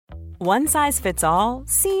One size fits all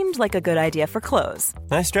seemed like a good idea for clothes.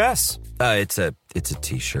 Nice dress. It's a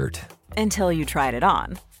t-shirt. Until you tried it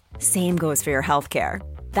on. Same goes for your healthcare.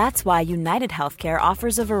 That's why United Healthcare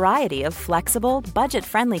offers a variety of flexible,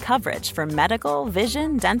 budget-friendly coverage for medical,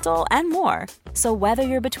 vision, dental, and more. So whether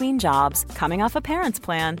you're between jobs, coming off a parent's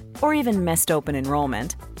plan, or even missed open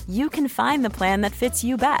enrollment, you can find the plan that fits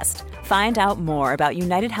you best. Find out more about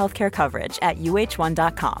United Healthcare coverage at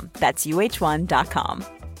uh1.com. That's uh1.com.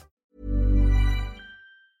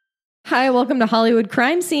 Hi, welcome to Hollywood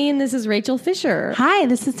Crime Scene. This is Rachel Fisher. Hi,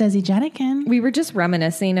 this is Desi Jenikin. We were just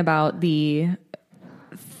reminiscing about the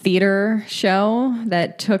theater show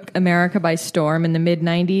that took America by storm in the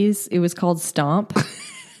mid-90s. It was called Stomp.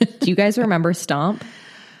 Do you guys remember Stomp?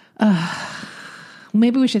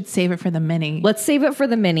 Maybe we should save it for the mini. Let's save it for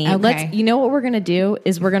the mini. Okay. You know what we're going to do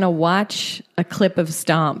is we're going to watch a clip of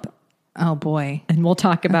Stomp. Oh, boy. And we'll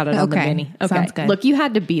talk about it on the mini. Okay. Sounds good. Look, you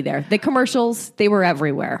had to be there. The commercials, they were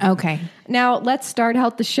everywhere. Okay. Now, let's start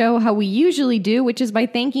out the show how we usually do, which is by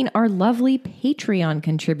thanking our lovely Patreon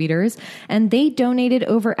contributors. And they donated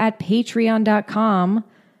over at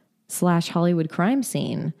patreon.com/Hollywood Crime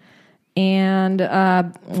Scene. And,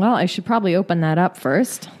 well, I should probably open that up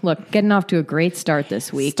first. Look, getting off to a great start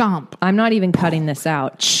this week. Stomp. I'm not even cutting this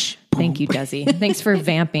out. Shh. Thank you, Desi. Thanks for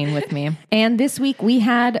vamping with me. And this week we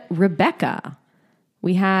had Rebecca.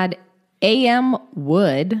 We had A.M.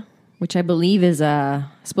 Wood, which I believe is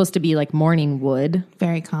supposed to be like morning wood.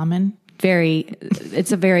 Very common.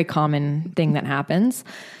 It's a very common thing that happens.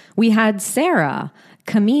 We had Sarah,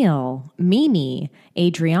 Camille, Mimi,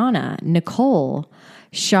 Adriana, Nicole,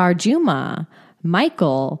 Sharjuma,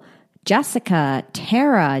 Michael, Jessica,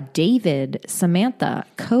 Tara, David, Samantha,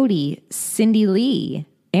 Cody, Cindy Lee,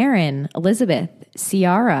 Aaron, Elizabeth,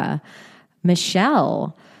 Ciara,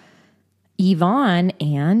 Michelle, Yvonne,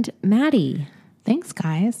 and Maddie. Thanks,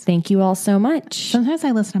 guys. Thank you all so much. Sometimes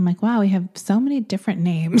I listen, I'm like, wow, we have so many different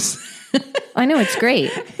names. I know, it's great.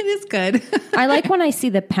 It is good. I like when I see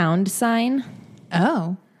the pound sign.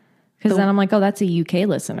 Oh. Because then I'm like, oh, that's a UK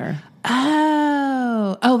listener.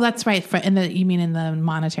 Oh, that's right. You mean in the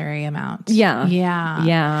monetary amount? Yeah. Yeah.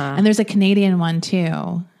 Yeah. And there's a Canadian one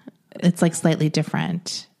too. It's like slightly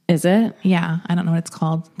different. Is it? Yeah. I don't know what it's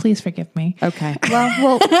called. Please forgive me. Okay.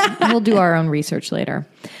 Well, we'll do our own research later.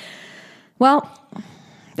 Well,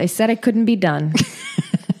 they said it couldn't be done.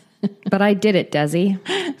 But I did it, Desi.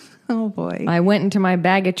 Oh, boy. I went into my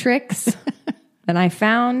bag of tricks and I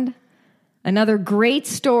found another great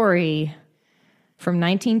story from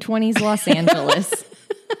 1920s Los Angeles.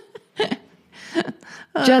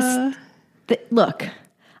 Look,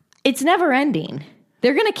 it's never ending.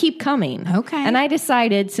 They're going to keep coming. Okay. And I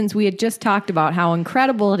decided, since we had just talked about how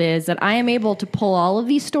incredible it is that I am able to pull all of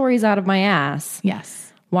these stories out of my ass.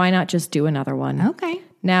 Yes. Why not just do another one? Okay.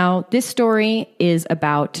 Now, this story is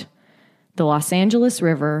about the Los Angeles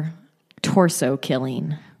River torso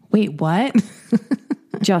killing. Wait, what?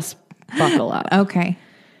 Just buckle up. Okay.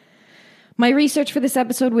 My research for this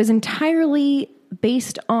episode was entirely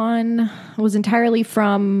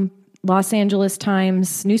from Los Angeles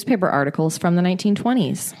Times newspaper articles from the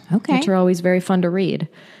 1920s. Okay. Which are always very fun to read.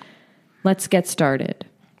 Let's get started.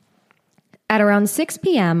 At around 6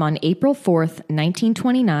 p.m. on April 4th,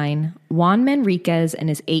 1929, Juan Manriquez and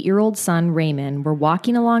his 8-year-old son Raymond were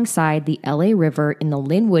walking alongside the LA River in the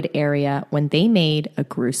Linwood area when they made a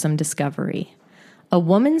gruesome discovery. A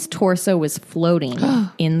woman's torso was floating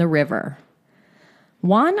in the river.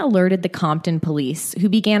 Juan alerted the Compton police, who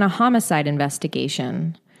began a homicide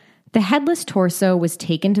investigation. The headless torso was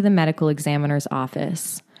taken to the medical examiner's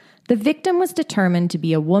office. The victim was determined to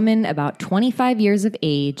be a woman about 25 years of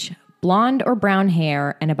age, blonde or brown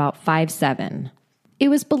hair, and about 5'7". It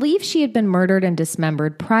was believed she had been murdered and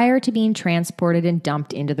dismembered prior to being transported and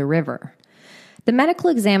dumped into the river. The medical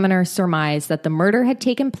examiner surmised that the murder had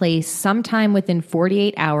taken place sometime within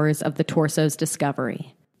 48 hours of the torso's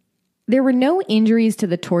discovery. There were no injuries to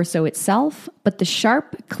the torso itself, but the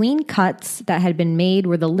sharp, clean cuts that had been made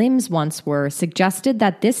where the limbs once were suggested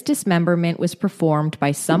that this dismemberment was performed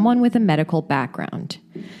by someone with a medical background.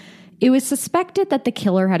 It was suspected that the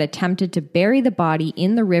killer had attempted to bury the body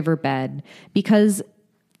in the riverbed because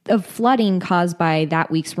of flooding caused by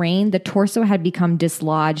that week's rain. The torso had become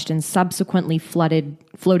dislodged and subsequently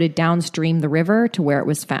floated downstream the river to where it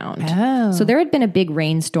was found. Oh. So there had been a big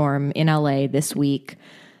rainstorm in LA this week.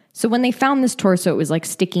 So when they found this torso, it was like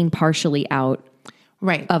sticking partially out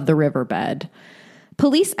of the riverbed.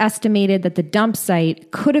 Police estimated that the dump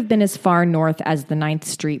site could have been as far north as the 9th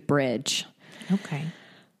Street Bridge. Okay.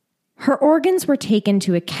 Her organs were taken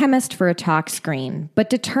to a chemist for a tox screen, but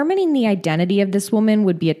determining the identity of this woman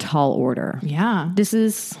would be a tall order. Yeah. This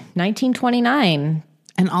is 1929.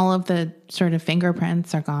 And all of the sort of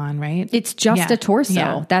fingerprints are gone, right? It's just a torso.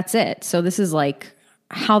 Yeah. That's it. So this is like,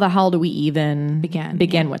 how the hell do we even begin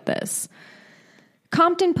Yeah. with this?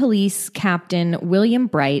 Compton Police Captain William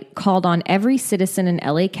Bright called on every citizen in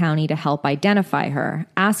LA County to help identify her,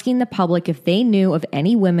 asking the public if they knew of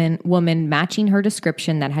any woman matching her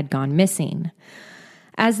description that had gone missing.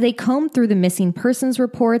 As they combed through the missing persons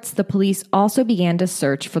reports, the police also began to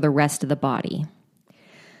search for the rest of the body.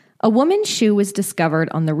 A woman's shoe was discovered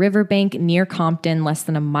on the riverbank near Compton, less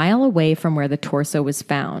than a mile away from where the torso was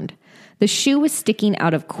found. The shoe was sticking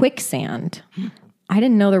out of quicksand. I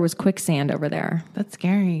didn't know there was quicksand over there. That's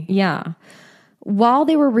scary. Yeah. While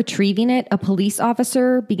they were retrieving it, a police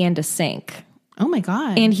officer began to sink. Oh my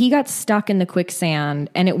God. And he got stuck in the quicksand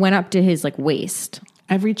and it went up to his waist.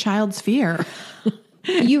 Every child's fear.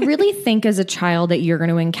 You really think as a child that you're going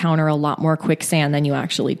to encounter a lot more quicksand than you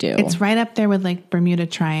actually do. It's right up there with Bermuda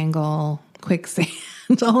Triangle, quicksand,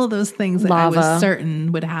 all of those things that Lava. I was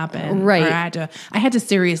certain would happen. Right. Or I had to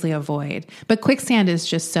seriously avoid. But quicksand is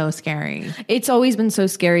just so scary. It's always been so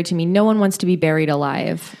scary to me. No one wants to be buried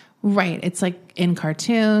alive. Right. It's like in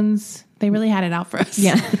cartoons. They really had it out for us.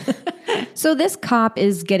 Yeah. So this cop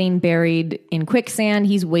is getting buried in quicksand.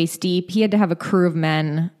 He's waist deep. He had to have a crew of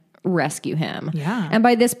men rescue him. Yeah. And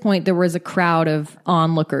by this point, there was a crowd of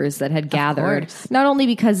onlookers that had gathered, course. not only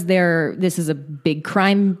because this is a big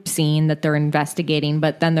crime scene that they're investigating,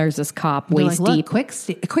 but then there's this cop They're waist like, deep. look,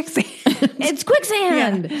 quicksand. It's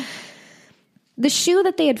quicksand. Yeah. The shoe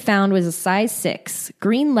that they had found was a size 6,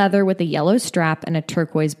 green leather with a yellow strap and a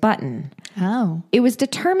turquoise button. Oh. It was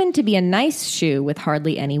determined to be a nice shoe with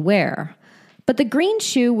hardly any wear. But the green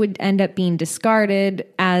shoe would end up being discarded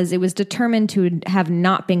as it was determined to have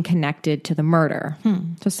not been connected to the murder.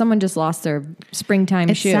 So someone just lost their springtime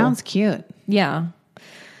It shoe. sounds cute. Yeah.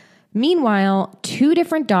 Meanwhile, 2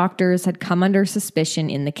 different doctors had come under suspicion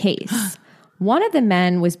in the case. One of the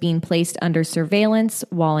men was being placed under surveillance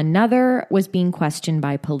while another was being questioned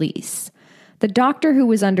by police. The doctor who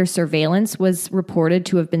was under surveillance was reported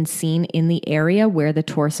to have been seen in the area where the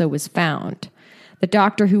torso was found. The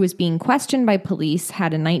doctor who was being questioned by police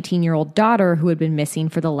had a 19-year-old daughter who had been missing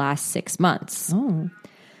for the last 6 months. Oh.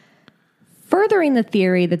 Furthering the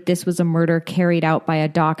theory that this was a murder carried out by a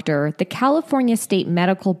doctor, the California State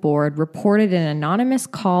Medical Board reported an anonymous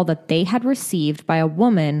call that they had received by a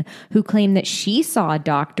woman who claimed that she saw a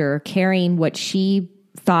doctor carrying what she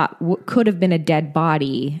thought could have been a dead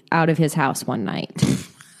body out of his house one night.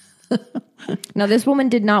 Now, this woman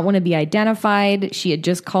did not want to be identified. She had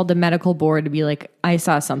just called the medical board to be like, I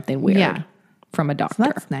saw something weird from a doctor. So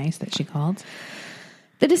that's nice that she called.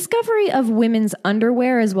 The discovery of women's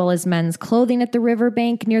underwear as well as men's clothing at the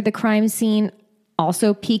riverbank near the crime scene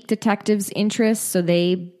also piqued detectives' interest, so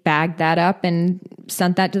they bagged that up and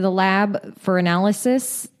sent that to the lab for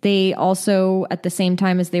analysis. They also, at the same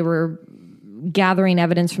time as they were gathering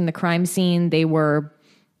evidence from the crime scene, they were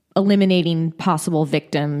eliminating possible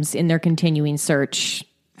victims in their continuing search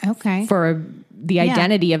for the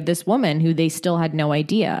identity of this woman who they still had no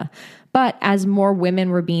idea. But as more women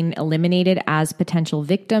were being eliminated as potential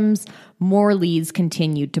victims, more leads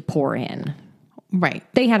continued to pour in. Right.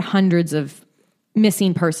 They had hundreds of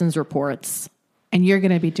missing persons reports. And you're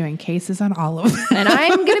going to be doing cases on all of them. And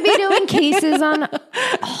I'm going to be doing cases on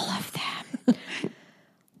all of them.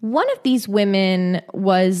 One of these women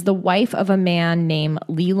was the wife of a man named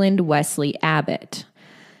Leland Wesley Abbott.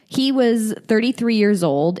 He was 33 years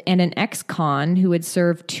old and an ex-con who had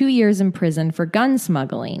served 2 years in prison for gun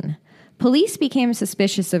smuggling. Police became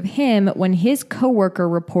suspicious of him when his coworker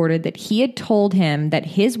reported that he had told him that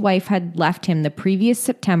his wife had left him the previous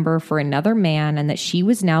September for another man and that she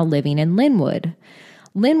was now living in Linwood.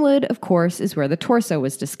 Linwood, of course, is where the torso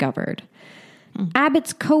was discovered.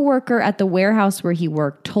 Abbott's coworker at the warehouse where he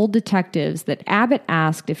worked told detectives that Abbott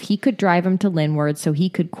asked if he could drive him to Linwood so he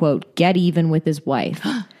could, quote, get even with his wife.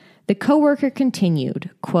 The coworker continued,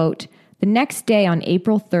 quote, the next day on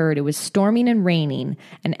April 3rd, it was storming and raining,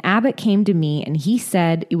 and Abbott came to me and he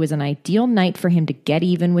said it was an ideal night for him to get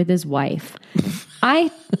even with his wife.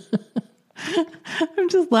 I'm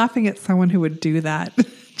just laughing at someone who would do that.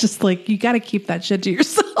 Just like, you got to keep that shit to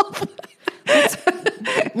yourself.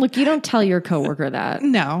 Look, you don't tell your coworker that.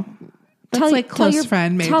 No. That's like close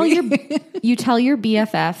friend, maybe. You tell your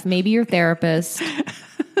BFF, maybe your therapist,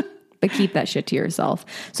 but keep that shit to yourself.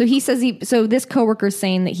 So he says so this coworker's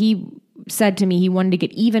saying that he said to me he wanted to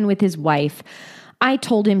get even with his wife. I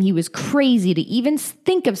told him he was crazy to even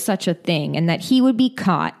think of such a thing and that he would be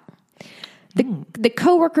caught. The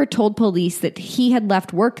coworker told police that he had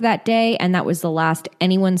left work that day and that was the last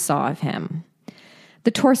anyone saw of him.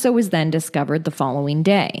 The torso was then discovered the following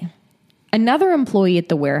day. Another employee at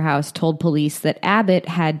the warehouse told police that Abbott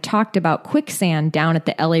had talked about quicksand down at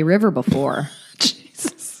the LA River before.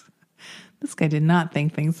 Jesus. This guy did not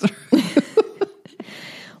think things through.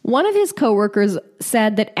 One of his coworkers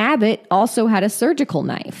said that Abbott also had a surgical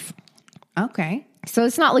knife. Okay. So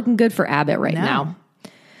it's not looking good for Abbott right now.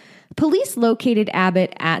 Police located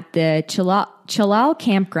Abbott at the Chalal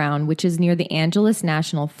campground, which is near the Angeles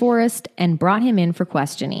National Forest, and brought him in for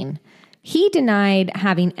questioning. He denied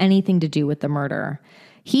having anything to do with the murder.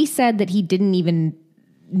 He said that he didn't even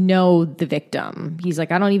know the victim. He's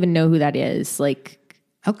like, I don't even know who that is. Like,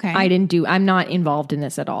 okay, I'm not involved in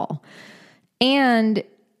this at all. And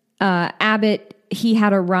Abbott, he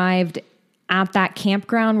had arrived at that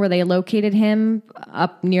campground where they located him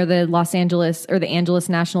up near the the Angeles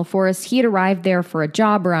National Forest. He had arrived there for a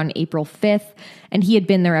job around April 5th, and he had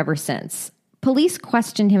been there ever since. Police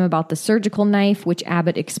questioned him about the surgical knife, which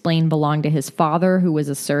Abbott explained belonged to his father, who was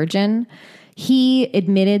a surgeon. He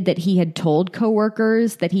admitted that he had told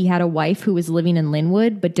coworkers that he had a wife who was living in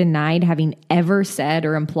Linwood, but denied having ever said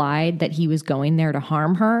or implied that he was going there to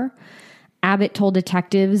harm her. Abbott told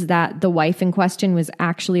detectives that the wife in question was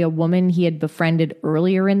actually a woman he had befriended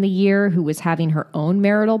earlier in the year who was having her own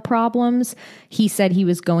marital problems. He said he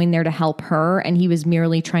was going there to help her, and he was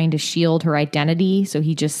merely trying to shield her identity. So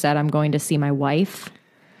he just said, I'm going to see my wife.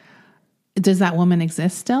 Does that woman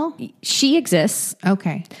exist still? She exists.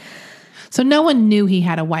 Okay. So no one knew he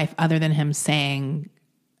had a wife other than him saying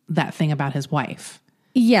that thing about his wife.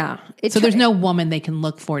 Yeah. So there's no woman they can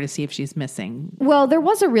look for to see if she's missing. Well, there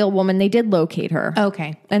was a real woman. They did locate her.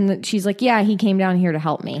 Okay. And she's like, yeah, he came down here to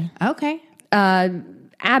help me. Okay.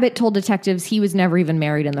 Abbott told detectives he was never even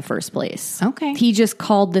married in the first place. Okay. He just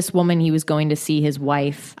called this woman he was going to see his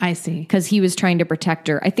wife. I see. Because he was trying to protect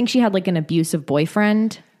her. I think she had like an abusive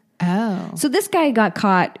boyfriend. Oh. So this guy got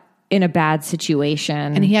caught in a bad situation.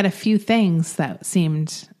 And he had a few things that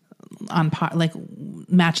seemed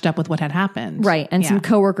matched up with what had happened. Right. And some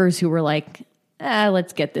coworkers who were like,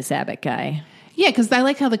 let's get this Abbott guy. Yeah, because I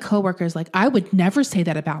like how the coworker's like, I would never say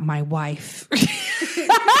that about my wife.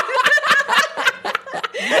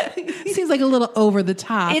 Seems like a little over the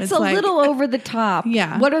top. It's a little over the top.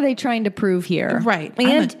 Yeah. What are they trying to prove here? Right.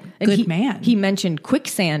 And I'm a good man. He mentioned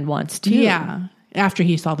quicksand once too. Yeah. After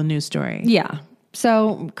he saw the news story. Yeah.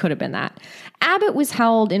 So could have been that. Abbott was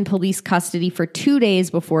held in police custody for 2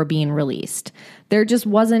 days before being released. There just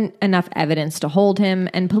wasn't enough evidence to hold him,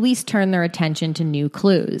 and police turned their attention to new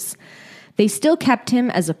clues. They still kept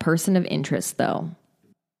him as a person of interest, though.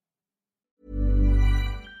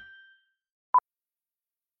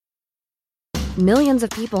 Millions of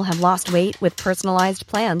people have lost weight with personalized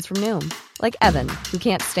plans from Noom. Like Evan, who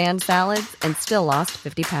can't stand salads and still lost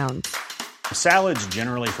 50 pounds. Salads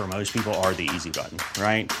generally for most people are the easy button,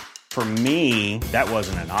 right? For me, that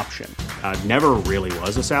wasn't an option. I never really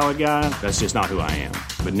was a salad guy. That's just not who I am.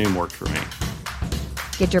 But Noom worked for me.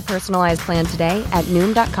 Get your personalized plan today at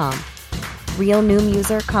Noom.com. Real Noom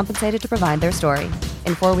user compensated to provide their story.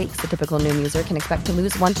 In 4 weeks, the typical Noom user can expect to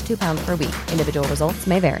lose 1 to 2 pounds per week. Individual results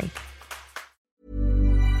may vary.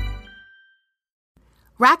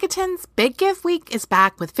 Rakuten's Big Give Week is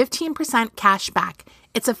back with 15% cash back.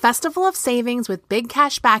 It's a festival of savings with big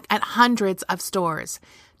cash back at hundreds of stores.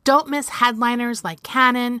 Don't miss headliners like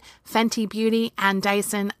Canon, Fenty Beauty, and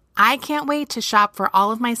Dyson. I can't wait to shop for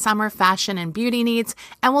all of my summer fashion and beauty needs,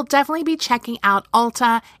 and will definitely be checking out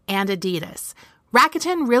Ulta and Adidas.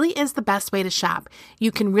 Rakuten really is the best way to shop.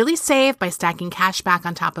 You can really save by stacking cash back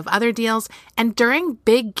on top of other deals, and during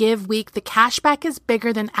Big Give Week, the cash back is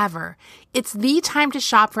bigger than ever. It's the time to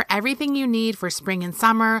shop for everything you need for spring and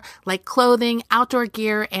summer, like clothing, outdoor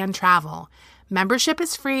gear, and travel. Membership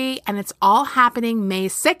is free, and it's all happening May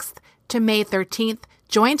 6th to May 13th.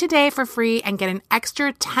 Join today for free and get an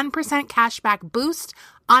extra 10% cashback boost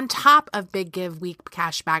on top of Big Give Week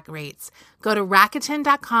cashback rates. Go to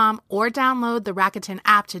Rakuten.com or download the Rakuten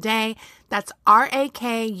app today. That's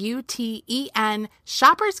Rakuten.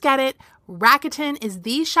 Shoppers get it. Rakuten is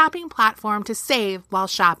the shopping platform to save while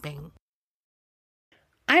shopping.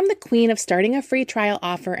 I'm the queen of starting a free trial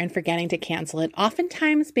offer and forgetting to cancel it,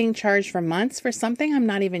 oftentimes being charged for months for something I'm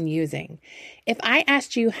not even using. If I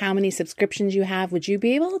asked you how many subscriptions you have, would you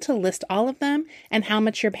be able to list all of them and how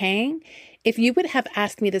much you're paying? If you would have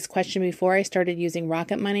asked me this question before I started using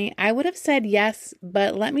Rocket Money, I would have said yes,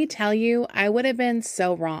 but let me tell you, I would have been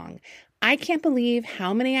so wrong. I can't believe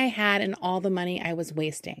how many I had and all the money I was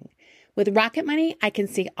wasting. With Rocket Money, I can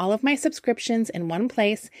see all of my subscriptions in one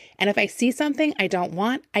place, and if I see something I don't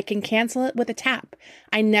want, I can cancel it with a tap.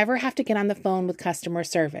 I never have to get on the phone with customer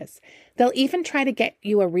service. They'll even try to get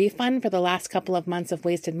you a refund for the last couple of months of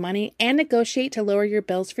wasted money and negotiate to lower your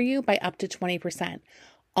bills for you by up to 20%.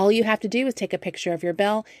 All you have to do is take a picture of your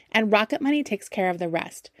bill, and Rocket Money takes care of the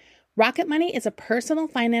rest. Rocket Money is a personal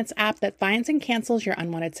finance app that finds and cancels your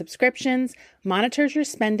unwanted subscriptions, monitors your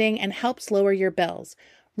spending, and helps lower your bills.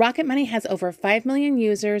 Rocket Money has over 5 million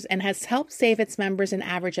users and has helped save its members an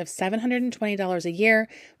average of $720 a year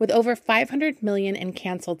with over 500 million in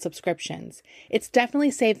canceled subscriptions. It's definitely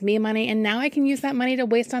saved me money, and now I can use that money to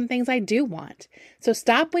waste on things I do want. So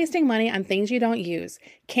stop wasting money on things you don't use.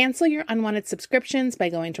 Cancel your unwanted subscriptions by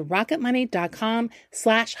going to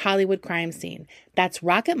rocketmoney.com/Hollywood crime scene. That's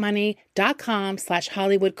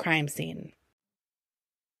rocketmoney.com/Hollywood crime scene.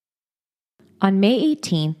 On May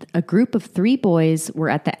 18th, a group of 3 boys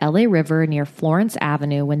were at the LA River near Florence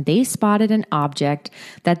Avenue when they spotted an object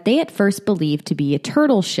that they at first believed to be a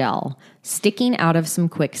turtle shell sticking out of some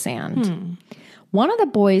quicksand. One of the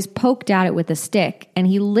boys poked at it with a stick, and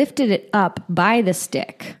he lifted it up by the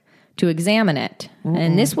stick to examine it.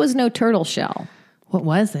 And this was no turtle shell. What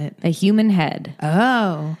was it? A human head.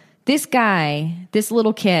 Oh. This guy, this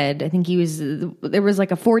little kid, I think there was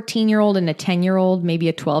like a 14-year-old and a 10-year-old, maybe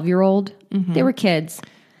a 12-year-old. They were kids.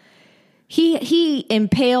 He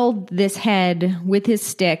impaled this head with his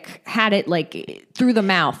stick, had it like through the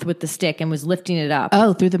mouth with the stick and was lifting it up.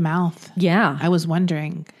 Oh, through the mouth. Yeah. I was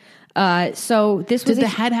wondering. So this was... Did the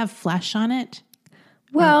head have flesh on it?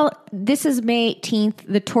 Well, this is May 18th.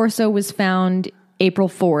 The torso was found April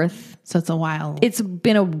 4th. So it's a while. It's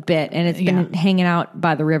been a bit, and it's been hanging out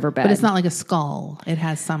by the riverbed. But it's not like a skull. It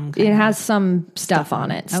has some kind It has some stuff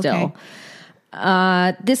on it still.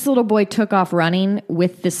 Okay. This little boy took off running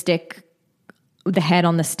with the stick, the head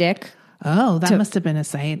on the stick. Oh, that must have been a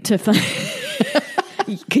sight. Could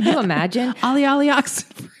you imagine? Ollie, Ollie, oxen.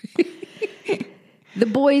 The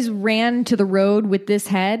boys ran to the road with this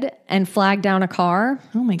head and flagged down a car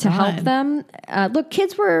to help them. Look,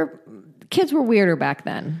 kids were weirder back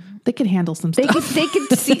then. They could handle some stuff. They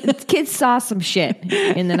could see, kids saw some shit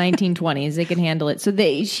in the 1920s. They could handle it. So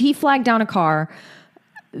he flagged down a car.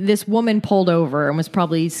 This woman pulled over and was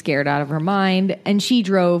probably scared out of her mind. And she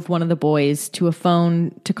drove one of the boys to a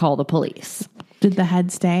phone to call the police. Did the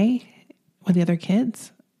head stay with the other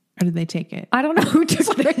kids? Or did they take it? I don't know who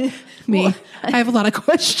took it. Me. Well, I have a lot of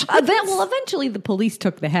questions. Eventually the police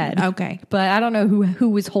took the head. Okay. But I don't know who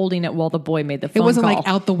was holding it while the boy made the phone call. It wasn't like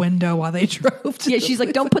out the window while they drove. Yeah, she's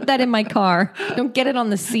like, don't put that in my car. Don't get it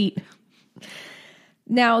on the seat.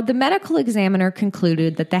 Now, the medical examiner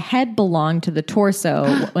concluded that the head belonged to the torso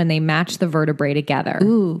when they matched the vertebrae together.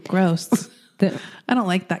 Ooh, gross. I don't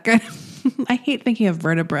like that kind of... I hate thinking of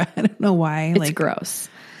vertebrae. I don't know why. It's gross.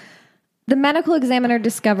 The medical examiner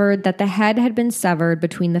discovered that the head had been severed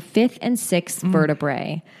between the 5th and 6th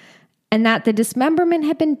vertebrae, and that the dismemberment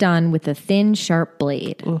had been done with a thin, sharp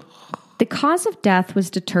blade. Ugh. The cause of death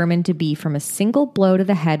was determined to be from a single blow to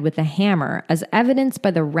the head with a hammer, as evidenced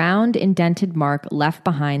by the round indented mark left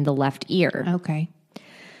behind the left ear. Okay.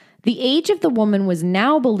 The age of the woman was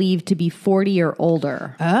now believed to be 40 or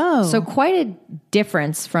older. Oh. So quite a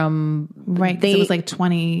difference from... Right, it was like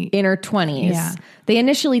 20... In her 20s. Yeah. They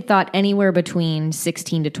initially thought anywhere between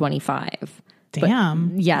 16 to 25. Damn.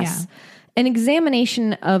 But yes. Yeah. An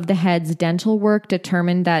examination of the head's dental work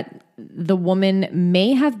determined that the woman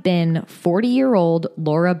may have been 40-year-old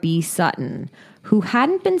Laura B. Sutton, who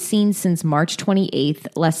hadn't been seen since March 28th,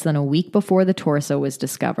 less than a week before the torso was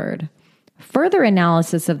discovered. Further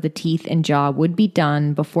analysis of the teeth and jaw would be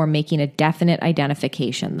done before making a definite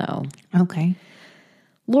identification, though. Okay.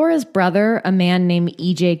 Laura's brother, a man named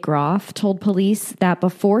E.J. Groff, told police that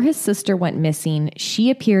before his sister went missing, she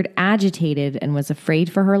appeared agitated and was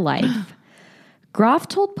afraid for her life. Groff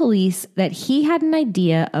told police that he had an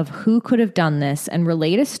idea of who could have done this and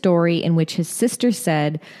relayed a story in which his sister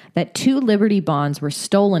said that 2 Liberty bonds were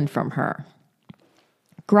stolen from her.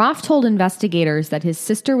 Groff told investigators that his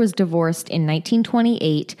sister was divorced in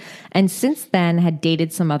 1928 and since then had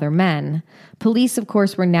dated some other men. Police, of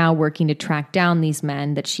course, were now working to track down these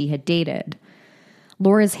men that she had dated.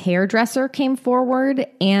 Laura's hairdresser came forward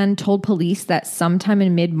and told police that sometime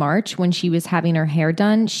in mid-March, when she was having her hair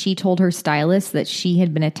done, she told her stylist that she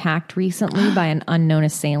had been attacked recently by an unknown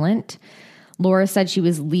assailant. Laura said she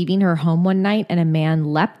was leaving her home one night and a man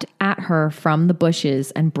leapt at her from the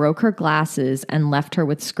bushes and broke her glasses and left her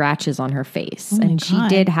with scratches on her face. And she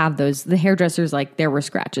did have those. The hairdresser's like, there were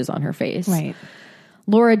scratches on her face. Right.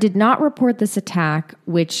 Laura did not report this attack,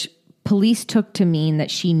 which police took to mean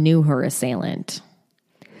that she knew her assailant.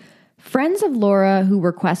 Friends of Laura who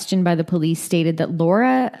were questioned by the police stated that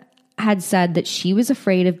Laura had said that she was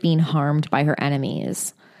afraid of being harmed by her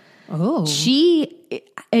enemies. Oh. She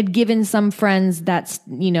had given some friends that's,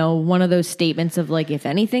 one of those statements of like, if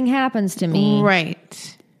anything happens to me,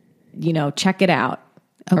 right, check it out.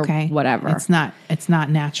 Okay. Or whatever. It's not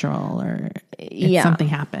natural or if something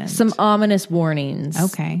happened. Some ominous warnings.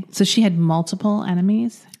 Okay. So she had multiple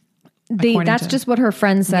enemies? That's just what her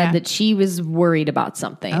friend said, that she was worried about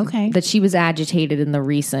something. Okay. That she was agitated in the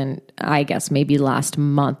recent, I guess, maybe last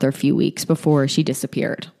month or few weeks before she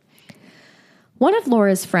disappeared. One of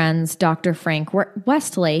Laura's friends, Dr. Frank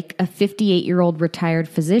Westlake, a 58-year-old retired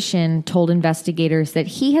physician, told investigators that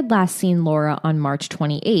he had last seen Laura on March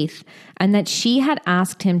 28th and that she had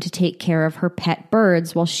asked him to take care of her pet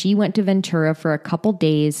birds while she went to Ventura for a couple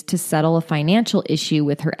days to settle a financial issue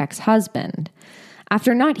with her ex-husband.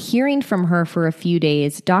 After not hearing from her for a few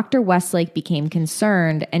days, Dr. Westlake became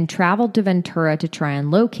concerned and traveled to Ventura to try and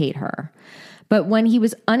locate her. But when he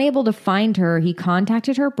was unable to find her, he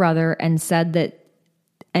contacted her brother and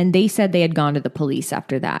they said they had gone to the police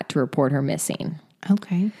after that to report her missing.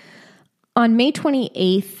 Okay. On May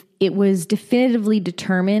 28th, it was definitively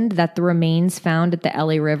determined that the remains found at the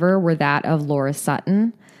LA River were that of Laura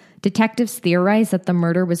Sutton. Detectives theorized that the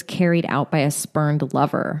murder was carried out by a spurned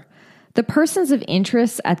lover. The persons of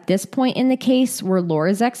interest at this point in the case were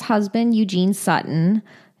Laura's ex-husband, Eugene Sutton,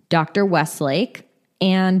 Dr. Westlake,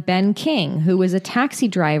 and Ben King, who was a taxi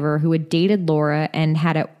driver who had dated Laura and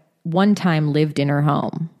had at one time lived in her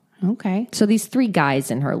home. Okay. So these three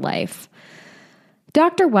guys in her life.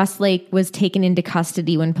 Dr. Westlake was taken into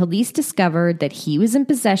custody when police discovered that he was in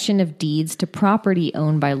possession of deeds to property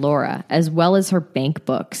owned by Laura, as well as her bank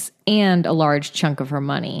books and a large chunk of her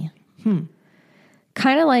money.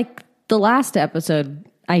 Kind of like the last episode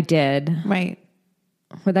I did. Right.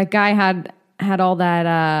 Where that guy had all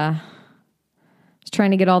that... was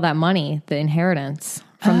trying to get all that money, the inheritance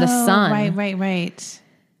from the son. Right.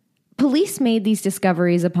 Police made these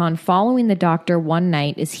discoveries upon following the doctor one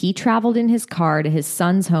night as he traveled in his car to his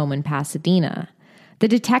son's home in Pasadena. The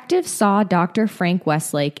detectives saw Dr. Frank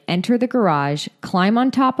Westlake enter the garage, climb on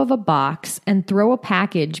top of a box, and throw a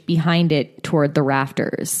package behind it toward the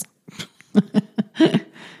rafters.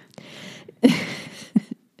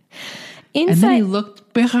 And then he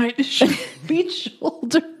looked behind his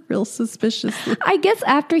shoulder real suspiciously. I guess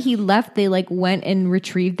after he left, they went and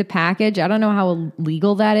retrieved the package. I don't know how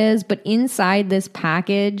illegal that is, but inside this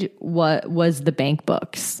package was the bank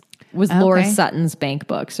books. Was Laura Sutton's bank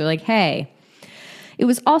books. They're like, hey. It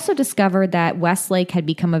was also discovered that Westlake had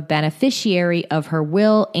become a beneficiary of her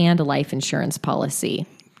will and a life insurance policy.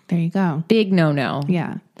 There you go. Big no-no.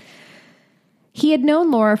 Yeah. He had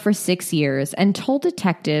known Laura for 6 years and told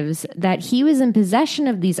detectives that he was in possession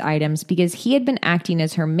of these items because he had been acting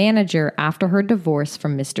as her manager after her divorce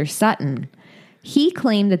from Mr. Sutton. He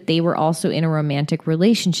claimed that they were also in a romantic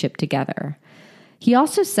relationship together. He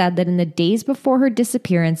also said that in the days before her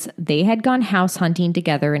disappearance, they had gone house hunting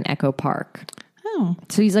together in Echo Park. Oh.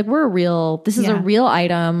 So he's like, this is a real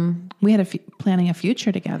item. We had planning a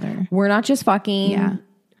future together. We're not just fucking. Yeah.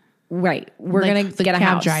 Right. We're going to get a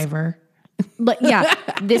house. Driver. But yeah,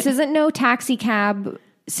 this isn't no taxi cab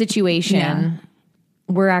situation. Yeah.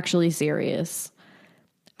 We're actually serious.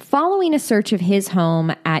 Following a search of his home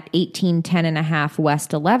at 1810 and a half West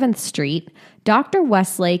 11th Street, Dr.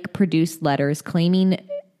 Westlake produced letters claiming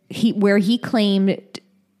he claimed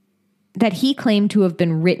to have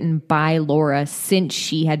been written by Laura since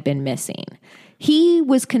she had been missing. He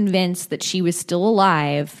was convinced that she was still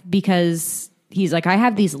alive because he's like, I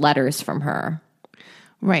have these letters from her.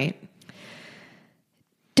 Right.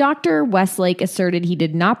 Dr. Westlake asserted he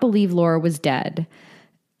did not believe Laura was dead.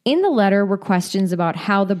 In the letter were questions about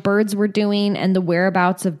how the birds were doing and the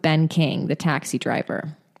whereabouts of Ben King, the taxi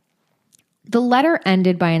driver. The letter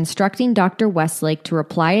ended by instructing Dr. Westlake to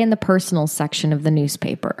reply in the personal section of the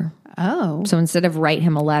newspaper. Oh. So instead of write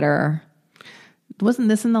him a letter... Wasn't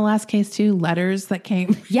this in the last case too? Letters that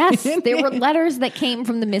came... Yes, there were letters that came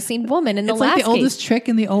from the missing woman in the last case. It's like the oldest trick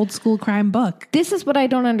in the old school crime book. This is what I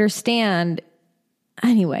don't understand.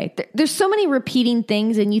 Anyway, there's so many repeating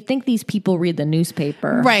things, and you think these people read the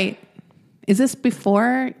newspaper. Right. Is this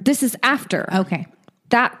before? This is after. Okay.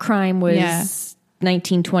 That crime was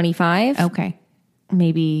 1925. Okay.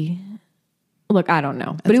 Maybe. Look, I don't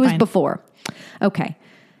know. But it was before. Okay.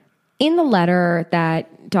 In the letter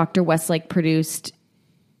that Dr. Westlake produced,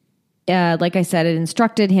 like I said, it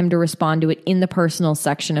instructed him to respond to it in the personal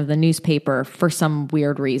section of the newspaper for some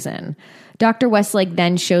weird reason. Dr. Westlake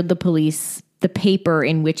then showed the police the paper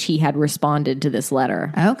in which he had responded to this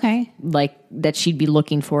letter. Okay. Like that she'd be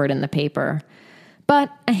looking for it in the paper. But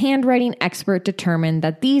a handwriting expert determined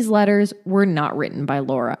that these letters were not written by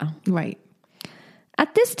Laura. Right.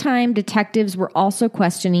 At this time, detectives were also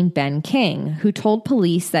questioning Ben King, who told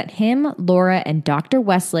police that him, Laura, and Dr.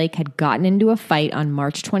 Westlake had gotten into a fight on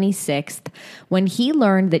March 26th when he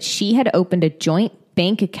learned that she had opened a joint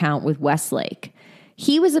bank account with Westlake.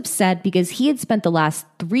 He was upset because he had spent the last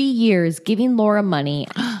 3 years giving Laura money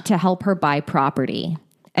to help her buy property.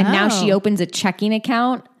 And now she opens a checking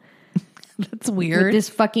account. That's weird. With this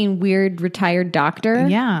fucking weird retired doctor.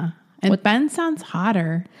 Yeah. And Ben sounds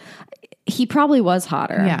hotter. He probably was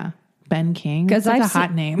hotter. Yeah. Ben King. Because That's a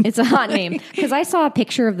hot name. It's a hot name. Because I saw a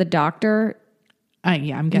picture of the doctor.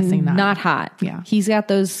 Yeah, I'm guessing not. Not hot. Yeah. He's got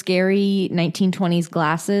those scary 1920s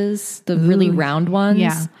glasses, the really round ones.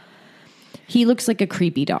 Yeah. He looks like a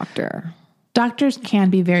creepy doctor. Doctors can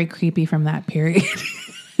be very creepy from that period.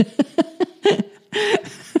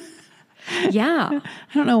 Yeah.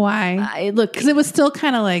 I don't know why. Look, Because it was still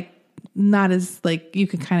kind of like not as like you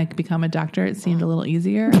could kind of become a doctor. It seemed a little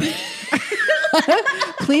easier.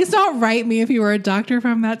 Please don't write me if you were a doctor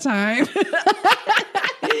from that time.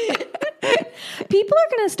 people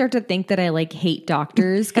are going to start to think that I like hate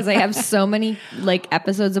doctors because I have so many like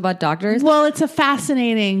episodes about doctors. Well, it's a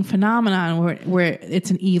fascinating phenomenon where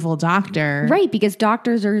it's an evil doctor. Right, because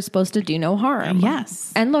doctors are supposed to do no harm.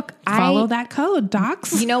 Yes. And look, Follow that code,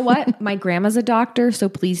 docs. You know what? My grandma's a doctor, so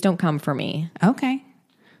please don't come for me. Okay.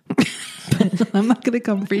 I'm not going to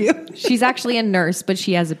come for you. She's actually a nurse, but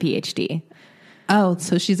she has a PhD. Oh,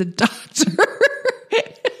 so she's a doctor.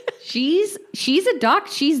 She's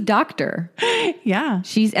doctor. Yeah.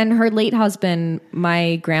 And her late husband,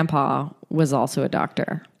 my grandpa, was also a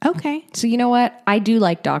doctor. Okay. So you know what? I do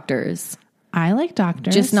like doctors. I like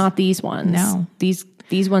doctors. Just not these ones. No. These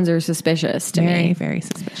ones are suspicious to me. Very, very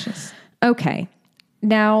suspicious. Okay.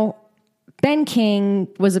 Now, Ben King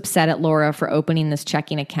was upset at Laura for opening this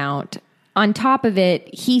checking account. On top of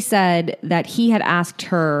it, he said that he had asked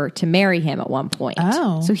her to marry him at one point.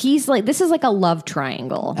 Oh. So he's like, this is like a love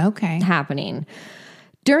triangle happening.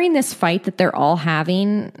 During this fight that they're all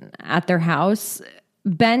having at their house,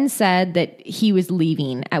 Ben said that he was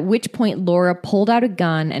leaving, at which point Laura pulled out a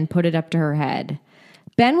gun and put it up to her head.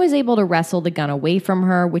 Ben was able to wrestle the gun away from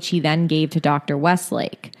her, which he then gave to Dr.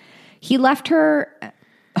 Westlake. He left her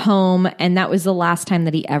home, and that was the last time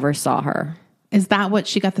that he ever saw her. Is that what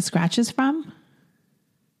she got the scratches from?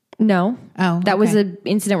 No. Oh, that was an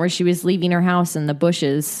incident where she was leaving her house in the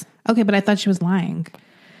bushes. Okay, but I thought she was lying.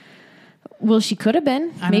 Well, she could have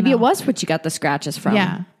been. Maybe it was what she got the scratches from.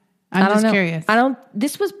 Yeah. I'm just curious.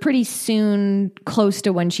 This was pretty soon, close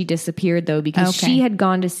to when she disappeared, though, because she had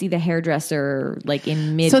gone to see the hairdresser like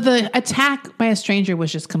in mid. So the attack by a stranger was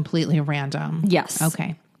just completely random. Yes.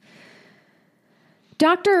 Okay.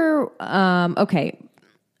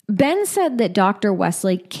 Ben said that Dr.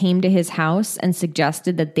 Westlake came to his house and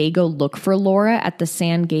suggested that they go look for Laura at the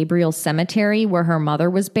San Gabriel Cemetery where her mother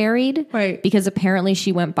was buried. Right. Because apparently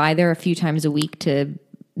she went by there a few times a week to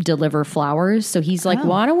deliver flowers. So he's like,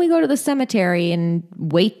 why don't we go to the cemetery and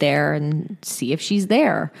wait there and see if she's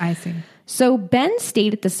there? I see. So Ben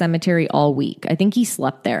stayed at the cemetery all week. I think he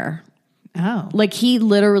slept there. Oh. Like he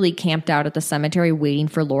literally camped out at the cemetery waiting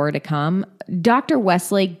for Laura to come. Dr.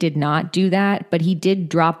 Westlake did not do that, but he did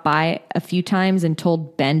drop by a few times and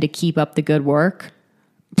told Ben to keep up the good work.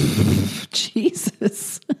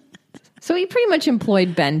 Jesus. So he pretty much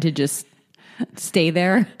employed Ben to just stay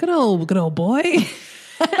there. Good old boy.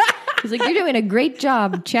 He's like, you're doing a great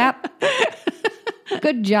job, chap.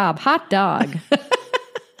 Good job. Hot dog.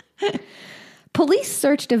 Police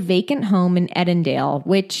searched a vacant home in Edendale,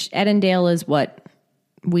 which Edendale is what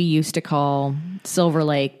we used to call Silver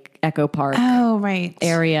Lake, Echo Park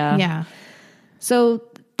area. Yeah. So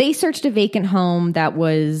they searched a vacant home that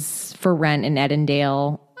was for rent in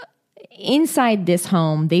Edendale. Inside this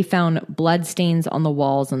home, they found bloodstains on the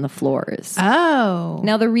walls and the floors. Oh.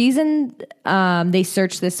 Now, the reason they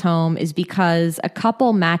searched this home is because a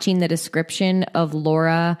couple matching the description of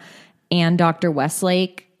Laura and Dr.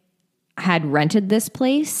 Westlake had rented this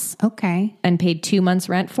place. Okay. And paid 2 months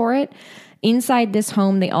rent for it. Inside this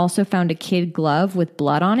home, they also found a kid glove with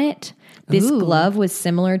blood on it. This glove was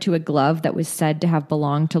similar to a glove that was said to have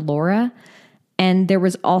belonged to Laura. And there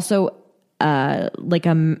was also like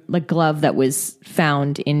a glove that was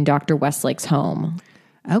found in Dr. Westlake's home.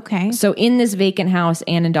 Okay. So in this vacant house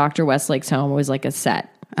and in Dr. Westlake's home was like a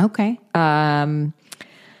set. Okay.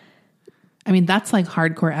 I mean, that's like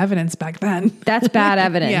hardcore evidence back then. That's bad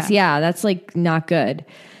evidence. Yeah, that's like not good.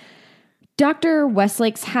 Dr.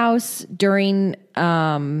 Westlake's house during,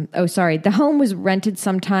 the home was rented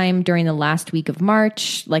sometime during the last week of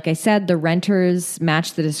March. Like I said, the renters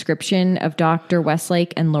matched the description of Dr.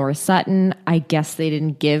 Westlake and Laura Sutton. I guess they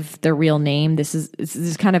didn't give their real name. This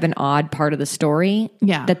is kind of an odd part of the story.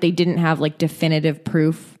 Yeah. That they didn't have like definitive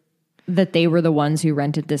proof that they were the ones who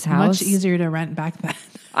rented this house. Much easier to rent back then.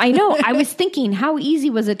 I know. I was thinking, how easy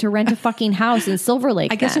was it to rent a fucking house in Silver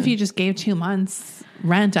Lake? I guess if you just gave 2 months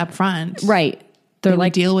rent up front. Right. They're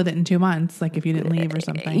like, deal with it in 2 months, like if you didn't leave or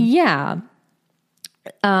something. Yeah.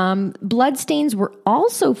 Bloodstains were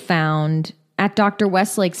also found at Dr.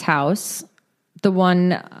 Westlake's house, the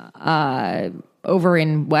one over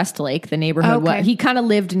in Westlake, the neighborhood. Okay. He kind of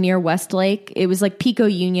lived near Westlake. It was like Pico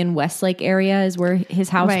Union, Westlake area is where his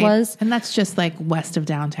house was. And that's just like west of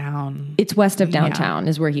downtown. It's west of downtown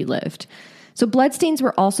is where he lived. So bloodstains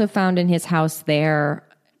were also found in his house there,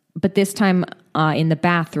 but this time in the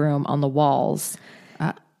bathroom on the walls.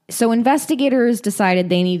 So investigators decided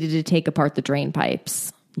they needed to take apart the drain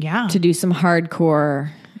pipes. Yeah. To do some hardcore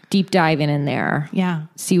deep diving in there. Yeah.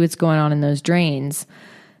 See what's going on in those drains.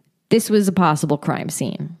 This was a possible crime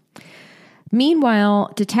scene.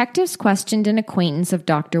 Meanwhile, detectives questioned an acquaintance of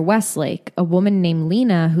Dr. Westlake, a woman named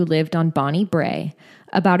Lena who lived on Bonnie Bray,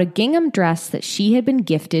 about a gingham dress that she had been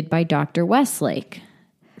gifted by Dr. Westlake.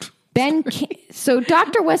 So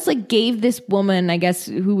Dr. Westlake gave this woman, I guess,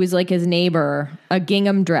 who was like his neighbor, a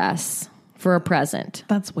gingham dress for a present.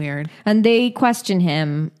 That's weird. And they question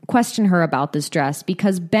her about this dress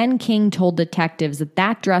because Ben King told detectives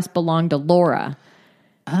that dress belonged to Laura.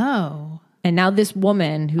 Oh. And now this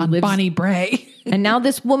woman who lives Bonnie Bray. and now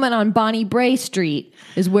this woman on Bonnie Bray Street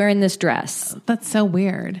is wearing this dress. That's so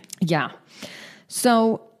weird. Yeah.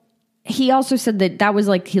 So he also said that was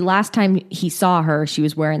like the last time he saw her, she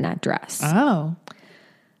was wearing that dress. Oh.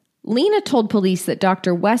 Lena told police that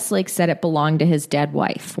Dr. Westlake said it belonged to his dead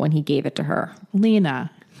wife when he gave it to her.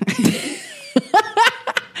 Lena.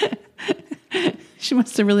 She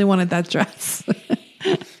must have really wanted that dress.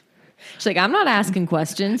 She's like, I'm not asking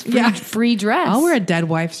questions. Free dress. I'll wear a dead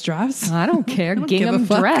wife's dress. I don't care. Gingham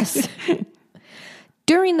dress.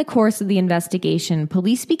 During the course of the investigation,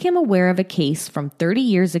 police became aware of a case from 30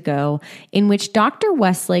 years ago in which Dr.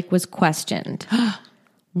 Westlake was questioned.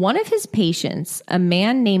 One of his patients, a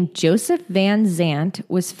man named Joseph Van Zant,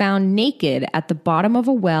 was found naked at the bottom of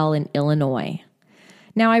a well in Illinois.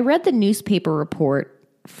 Now, I read the newspaper report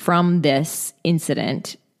from this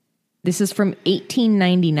incident. This is from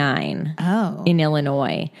 1899 in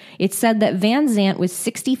Illinois. It said that Van Zant was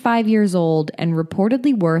 65 years old and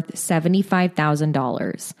reportedly worth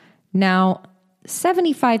 $75,000. Now,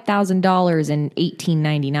 $75,000 in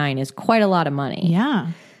 1899 is quite a lot of money. Yeah.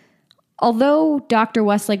 Although Dr.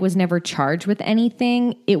 Westlake was never charged with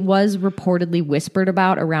anything, it was reportedly whispered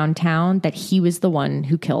about around town that he was the one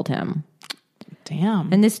who killed him.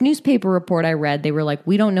 Damn. And this newspaper report I read, they were like,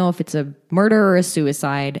 we don't know if it's a murder or a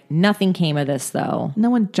suicide. Nothing came of this, though. No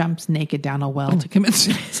one jumps naked down a well to commit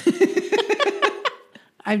suicide.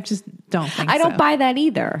 I just don't think I don't buy that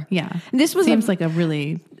either. Yeah. This was seems like a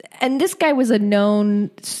really... And this guy was a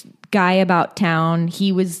known guy about town.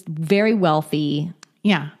 He was very wealthy.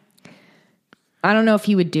 Yeah. I don't know if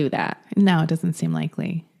he would do that. No, it doesn't seem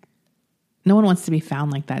likely. No one wants to be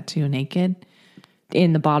found like that too, naked.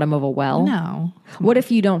 In the bottom of a well? No. What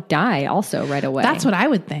if you don't die also right away? That's what I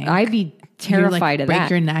would think. I'd be terrified of that. Break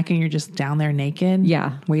your neck and you're just down there naked.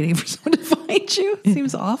 Yeah. Waiting for someone to find you.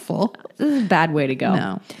 Seems awful. This is a bad way to go.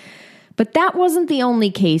 No. But that wasn't the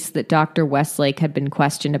only case that Dr. Westlake had been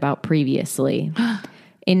questioned about previously.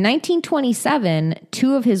 In 1927,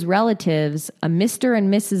 two of his relatives, a Mr.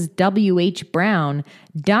 and Mrs. W.H. Brown,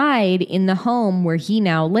 died in the home where he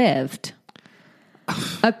now lived.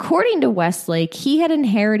 According to Westlake, he had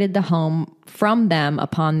inherited the home from them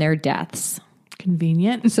upon their deaths.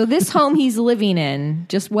 Convenient. So this home he's living in,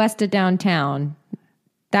 just west of downtown,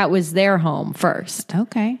 that was their home first.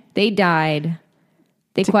 Okay. They died.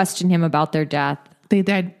 They questioned him about their death. They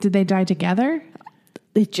died. Did they die together?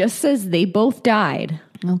 It just says they both died.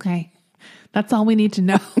 Okay. That's all we need to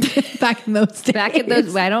know. Back in those days. Back in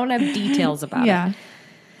those, I don't have details about it.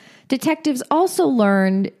 Detectives also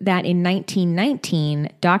learned that in 1919,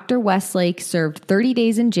 Dr. Westlake served 30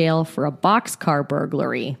 days in jail for a boxcar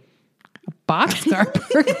burglary. A boxcar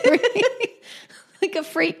burglary? Like a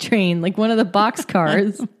freight train, like one of the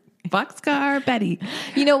boxcars. Boxcar Betty.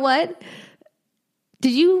 You know what?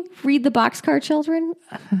 Did you read the Boxcar Children?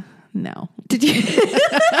 No. Did you?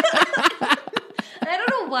 I don't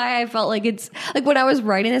know why I felt like it's like when I was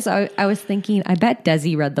writing this, I was thinking, I bet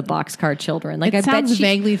Desi read the Boxcar Children. Like, It sounds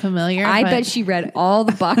vaguely familiar. I but- bet she read all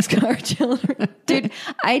the Boxcar Children. Dude,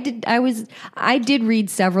 I did read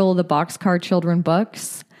several of the Boxcar Children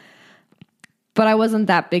books, but I wasn't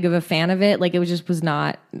that big of a fan of it. Like, it was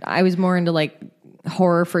not. I was more into like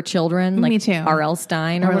horror for children, like Me too. R.L.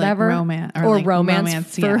 Stein or like whatever,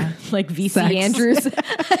 romance for yeah. like VC Sex. Andrews.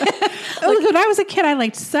 When I was a kid, I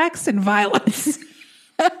liked sex and violence.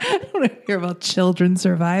 I don't want to hear about children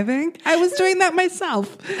surviving. I was doing that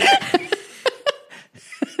myself. And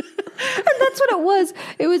that's what it was.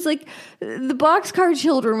 It was like the Boxcar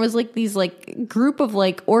Children was like these like group of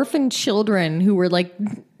like orphan children who were like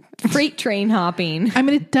freight train hopping. I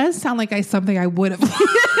mean, it does sound like something I would have liked.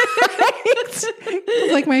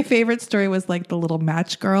 Like, my favorite story was like The Little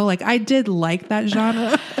Match Girl. Like, I did like that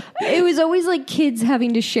genre. It was always like kids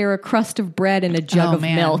having to share a crust of bread and a jug of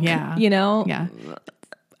milk. Yeah. You know? Yeah.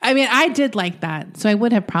 I mean, I did like that. So I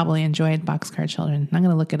would have probably enjoyed Boxcar Children. I'm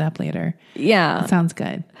going to look it up later. Yeah. It sounds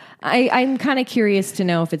good. I'm kind of curious to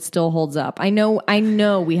know if it still holds up. I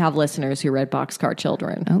know we have listeners who read Boxcar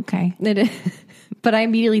Children. Okay. But I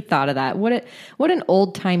immediately thought of that. What an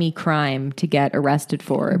old-timey crime to get arrested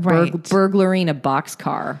for. Right. Burglaring a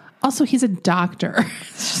boxcar. Also, he's a doctor.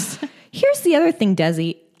 Here's the other thing,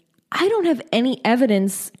 Desi. I don't have any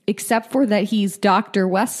evidence except for that he's Dr.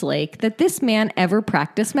 Westlake that this man ever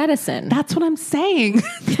practiced medicine. That's what I'm saying.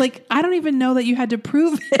 Like, I don't even know that you had to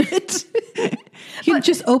prove it. You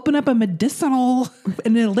just open up an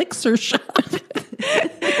elixir shop.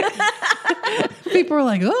 People were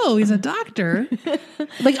like, oh, he's a doctor.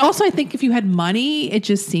 Like, also, I think if you had money, it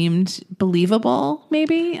just seemed believable,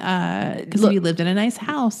 maybe, because you lived in a nice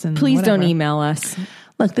house. And Please whatever. don't email us.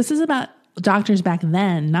 Look, this is about doctors back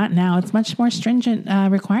then, not now. It's much more stringent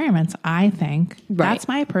requirements, I think. Right. That's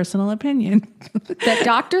my personal opinion. That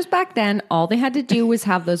doctors back then, all they had to do was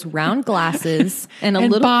have those round glasses and And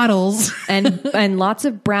little bottles. and lots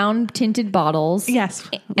of brown tinted bottles. Yes.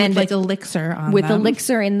 And With like elixir on with them.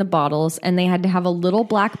 elixir in the bottles, and they had to have a little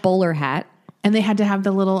black bowler hat. And they had to have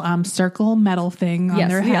the little circle metal thing on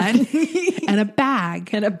their head. And a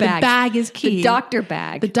bag. And a bag. The bag is key. The doctor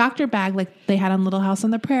bag. The doctor bag, like they had on Little House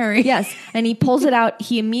on the Prairie. Yes. And he pulls it out.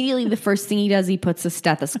 He immediately, the first thing he does, he puts a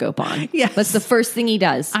stethoscope on. Yes. That's the first thing he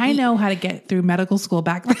does. I know how to get through medical school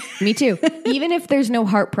back then. Me too. Even if there's no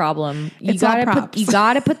heart problem, you It's all gotta props. you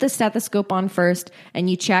gotta put the stethoscope on first, and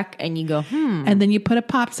you check, and you go, And then you put a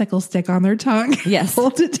popsicle stick on their tongue. Yes.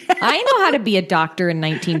 Hold it down. I know how to be a doctor in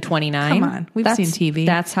 1929. Come on. We've seen TV.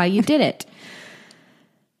 That's how you did it.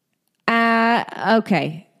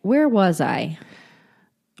 Okay. Where was I?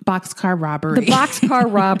 Boxcar robbery. The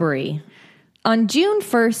boxcar robbery. On June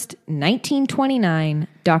 1st, 1929,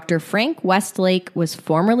 Dr. Frank Westlake was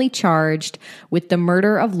formally charged with the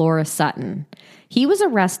murder of Laura Sutton. He was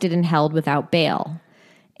arrested and held without bail.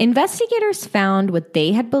 Investigators found what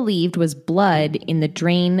they had believed was blood in the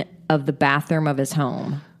drain of the bathroom of his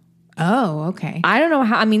home. Oh, okay. I don't know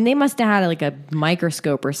how. I mean, they must have had like a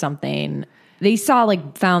microscope or something. They saw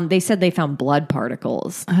they said they found blood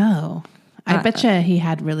particles. Oh. I bet you he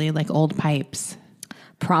had really like old pipes.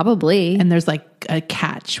 Probably. And there's like a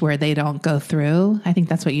catch where they don't go through. I think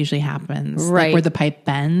that's what usually happens. Right. Like where the pipe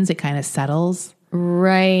bends, it kind of settles.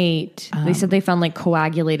 Right. They said they found like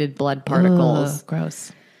coagulated blood particles. Ugh,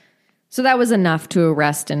 gross. So that was enough to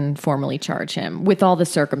arrest and formally charge him with all the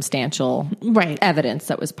circumstantial evidence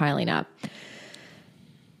that was piling up.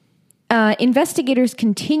 Investigators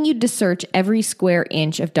continued to search every square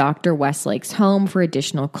inch of Dr. Westlake's home for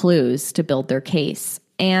additional clues to build their case.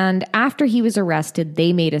 And after he was arrested,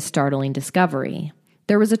 they made a startling discovery.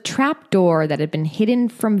 There was a trap door that had been hidden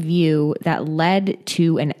from view that led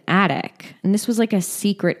to an attic. And this was like a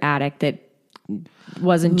secret attic that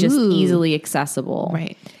wasn't just easily accessible.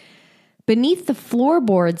 Right. Beneath the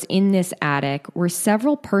floorboards in this attic were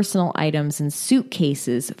several personal items and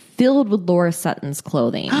suitcases filled with Laura Sutton's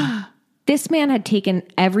clothing. This man had taken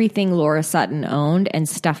everything Laura Sutton owned and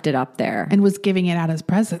stuffed it up there. And was giving it out as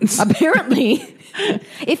presents. Apparently.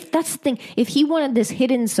 If that's the thing, if he wanted this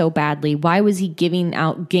hidden so badly, why was he giving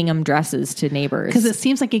out gingham dresses to neighbors? Because it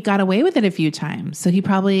seems like he got away with it a few times. So he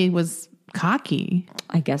probably was cocky.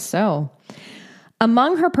 I guess so.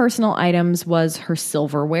 Among her personal items was her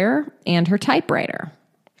silverware and her typewriter.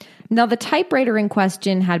 Now, the typewriter in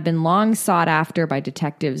question had been long sought after by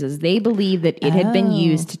detectives as they believed that it had been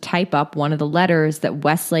used to type up one of the letters that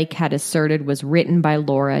Westlake had asserted was written by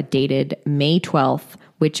Laura, dated May 12th,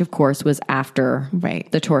 which, of course, was after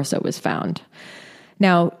the torso was found.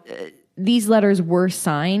 Now, these letters were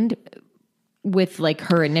signed with, like,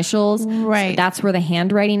 her initials. Right. So that's where the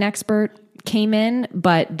handwriting expert came in,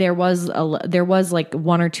 but there was like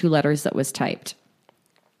 1 or 2 letters that was typed.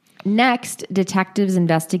 Next, detectives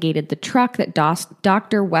investigated the truck that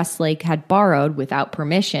Dr. Westlake had borrowed without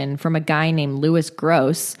permission from a guy named Louis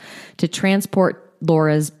Gross to transport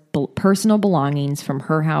Laura's personal belongings from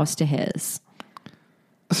her house to his.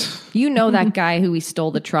 You know that guy who he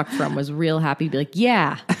stole the truck from was real happy to be like,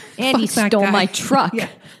 yeah, Andy stole my truck. Yeah.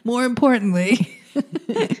 More importantly, he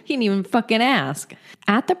didn't even fucking ask.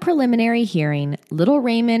 At the preliminary hearing, little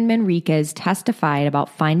Raymond Manriquez testified about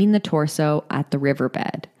finding the torso at the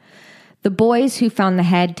riverbed. The boys who found the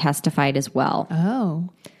head testified as well. Oh.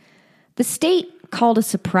 The state called a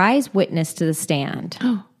surprise witness to the stand.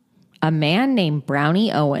 A man named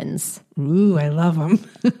Brownie Owens. Ooh, I love him.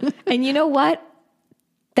 And you know what?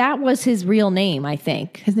 That was his real name, I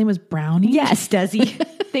think. His name was Brownie? Yes, Desi.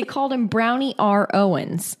 They called him Brownie R.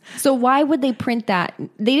 Owens. So why would they print that?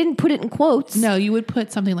 They didn't put it in quotes. No, you would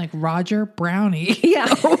put something like Roger Brownie.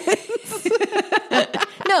 Yeah.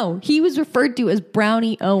 No, he was referred to as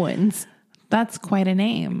Brownie Owens. That's quite a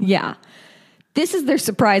name. Yeah. This is their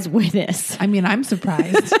surprise witness. I mean, I'm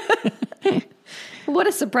surprised. What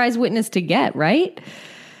a surprise witness to get, right?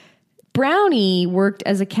 Brownie worked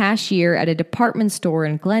as a cashier at a department store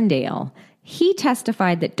in Glendale. He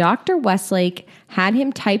testified that Dr. Westlake had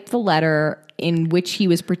him type the letter in which he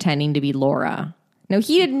was pretending to be Laura. Now,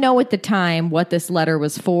 he didn't know at the time what this letter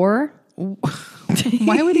was for.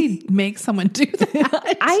 Why would he make someone do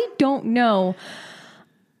that? I don't know.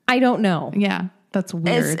 Yeah, that's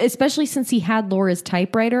weird. Especially since he had Laura's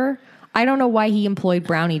typewriter. I don't know why he employed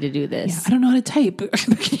Brownie to do this. Yeah, I don't know how to type.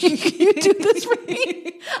 Can you do this for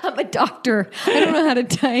me? I'm a doctor. I don't know how to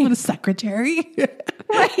type. I'm a secretary.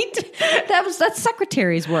 Right? That's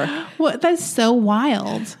secretary's work. What? That's so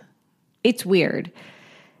wild. It's weird.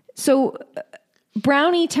 So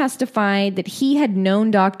Brownie testified that he had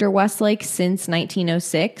known Dr. Westlake since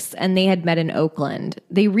 1906, and they had met in Oakland.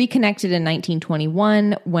 They reconnected in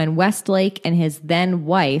 1921 when Westlake and his then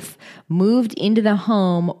wife moved into the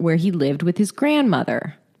home where he lived with his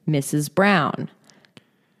grandmother, Mrs. Brown.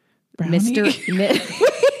 Brownie?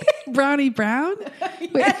 Brownie Brown?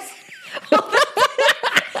 Yes.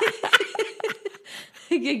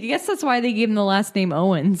 I guess that's why they gave him the last name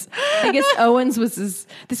Owens. I guess Owens was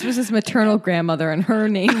his maternal grandmother, and her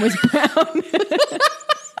name was Brown.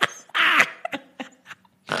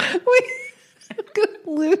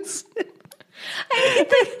 Loose.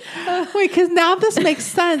 Wait, because now this makes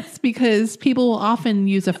sense, because people will often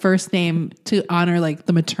use a first name to honor like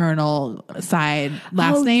the maternal side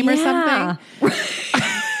last name or something.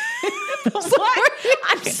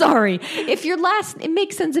 I'm sorry. It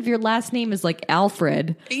makes sense if your last name is like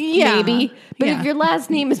Alfred, maybe. But if your last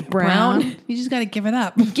name is Brown, you just got to give it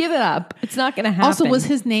up. Give it up. It's not going to happen. Also, was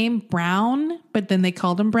his name Brown, but then they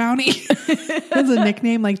called him Brownie as a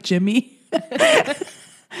nickname, like Jimmy?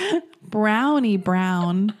 Brownie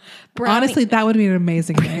Brown. Honestly, that would be an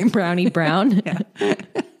amazing name. Brownie Brown.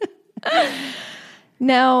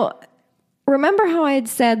 Now, remember how I had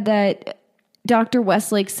said that Dr.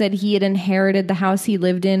 Westlake said he had inherited the house he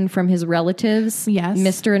lived in from his relatives? Yes.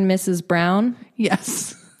 Mr. and Mrs. Brown?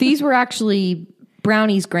 Yes. These were actually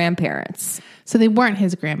Brownie's grandparents. So they weren't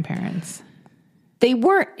his grandparents. They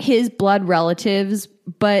weren't his blood relatives,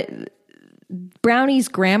 but Brownie's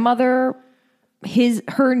grandmother,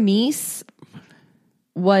 her niece,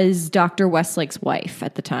 was Dr. Westlake's wife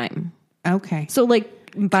at the time. Okay. So like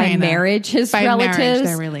by marriage, his relatives. By marriage,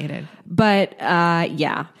 they're related. But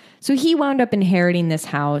yeah. So he wound up inheriting this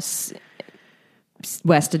house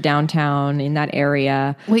west of downtown in that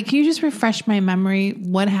area. Wait, can you just refresh my memory?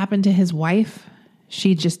 What happened to his wife?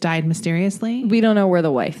 She just died mysteriously? We don't know where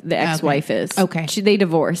the ex-wife is. Okay. They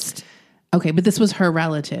divorced. Okay, but this was her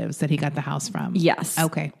relatives that he got the house from. Yes.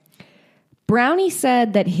 Okay. Brownie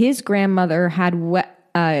said that his grandmother had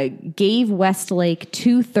gave Westlake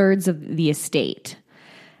 2/3 of the estate.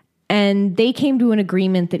 And they came to an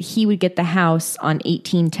agreement that he would get the house on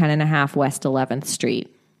 1810.5 West 11th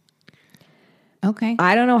Street. Okay.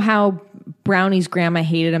 I don't know how Brownie's grandma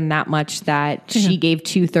hated him that much that she gave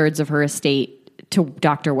 2/3 of her estate to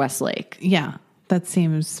Dr. Westlake. Yeah, that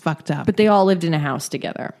seems fucked up. But they all lived in a house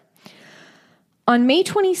together. On May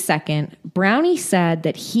 22nd, Brownie said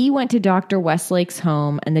that he went to Dr. Westlake's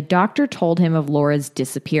home and the doctor told him of Laura's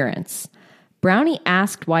disappearance. Brownie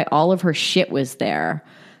asked why all of her shit was there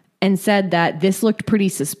and said that this looked pretty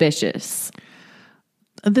suspicious.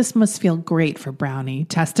 This must feel great for Brownie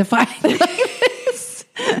testifying like this.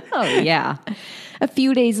 Oh, yeah. A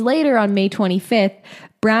few days later, on May 25th,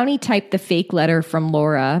 Brownie typed the fake letter from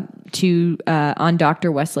Laura on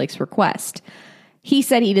Dr. Westlake's request. He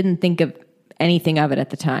said he didn't think of anything of it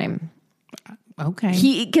at the time.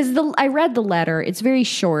 Okay. Because I read the letter. It's very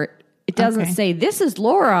short. It doesn't say, this is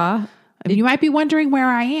Laura. You might be wondering where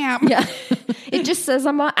I am. Yeah. It just says,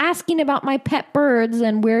 I'm asking about my pet birds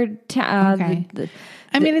and where... I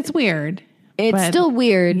mean, it's weird. It's still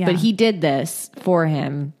weird, yeah. but he did this for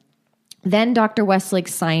him. Then Dr. Westlake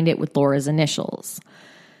signed it with Laura's initials.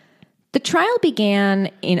 The trial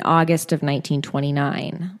began in August of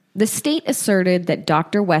 1929. The state asserted that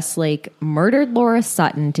Dr. Westlake murdered Laura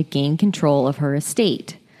Sutton to gain control of her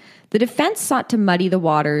estate. The defense sought to muddy the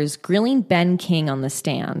waters, grilling Ben King on the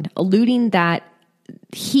stand, alluding that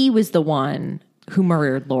he was the one who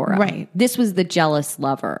murdered Laura. Right. This was the jealous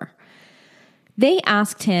lover. They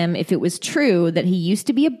asked him if it was true that he used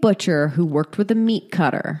to be a butcher who worked with a meat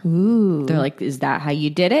cutter. Ooh. They're like, is that how you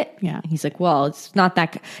did it? Yeah. He's like, well, it's not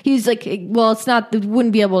that. He's like, well, it's not,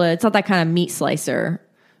 wouldn't be able to, it's not that kind of meat slicer.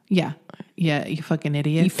 Yeah. Yeah, you fucking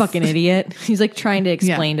idiot. You fucking idiot. He's like trying to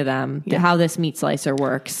explain to them how this meat slicer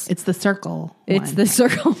works. It's the circle. It's the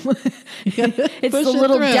circle. It's the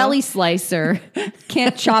little deli slicer.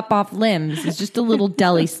 Can't chop off limbs. It's just a little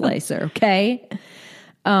deli slicer, okay?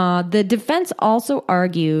 The defense also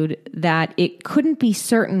argued that it couldn't be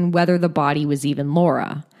certain whether the body was even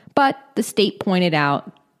Laura, but the state pointed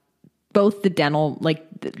out both the dental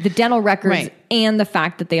records and the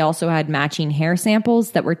fact that they also had matching hair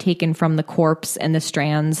samples that were taken from the corpse and the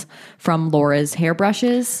strands from Laura's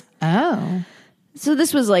hairbrushes. Oh. So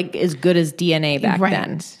this was like as good as DNA back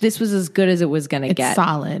then. This was as good as it was going to get.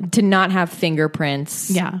 Solid. To not have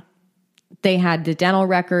fingerprints. Yeah. They had the dental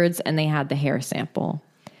records and they had the hair sample.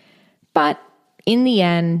 But in the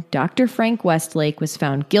end, Dr. Frank Westlake was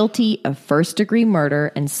found guilty of first-degree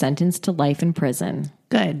murder and sentenced to life in prison.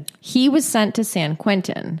 Good. He was sent to San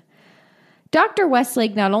Quentin. Dr.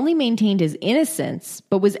 Westlake not only maintained his innocence,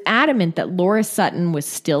 but was adamant that Laura Sutton was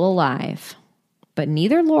still alive. But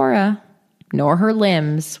neither Laura nor her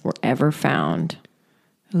limbs were ever found.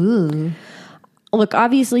 Ooh. Look,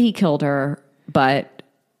 obviously he killed her, but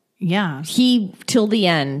yeah, till the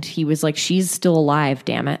end, he was like, she's still alive,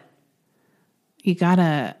 damn it. You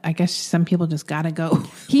gotta, I guess some people just gotta go.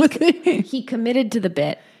 He committed to the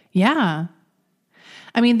bit. Yeah.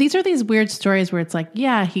 I mean, these are these weird stories where it's like,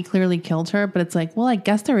 yeah, he clearly killed her, but it's like, well, I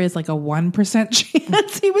guess there is like a 1%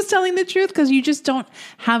 chance he was telling the truth because you just don't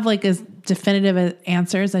have like as definitive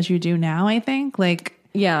answers as you do now, I think. Like,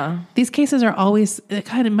 yeah, these cases are always,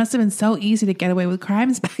 God, it must have been so easy to get away with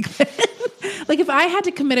crimes back then. Like, if I had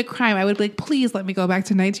to commit a crime, I would be like, please let me go back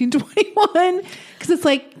to 1921. Because it's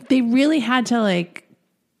like, they really had to like,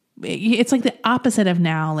 it's like the opposite of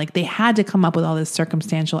now. Like, they had to come up with all this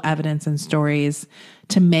circumstantial evidence and stories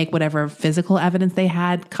to make whatever physical evidence they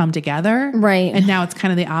had come together. Right. And now it's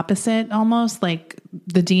kind of the opposite almost. Like,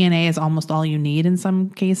 the DNA is almost all you need in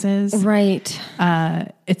some cases. Right.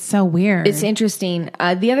 It's so weird. It's interesting.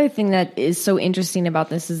 The other thing that is so interesting about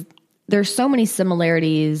this is there's so many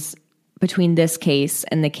similarities between this case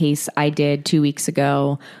and the case I did 2 weeks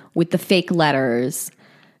ago with the fake letters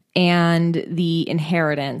and the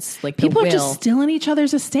inheritance. Like, people are just stealing each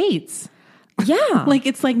other's estates. Yeah. Like,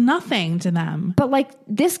 it's like nothing to them. But like,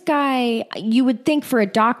 this guy, you would think for a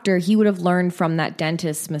doctor, he would have learned from that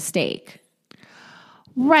dentist's mistake.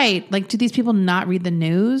 Right. Like, do these people not read the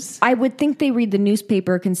news? I would think they read the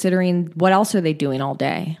newspaper, considering what else are they doing all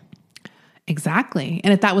day? Exactly.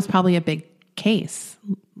 And if that was probably a big case.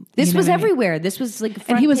 This was everywhere. This was like front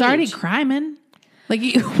and he was page. already criming. Like,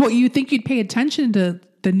 you think you'd pay attention to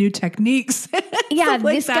the new techniques. Yeah,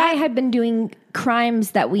 like this guy had been doing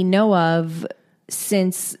crimes that we know of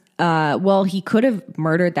since, he could have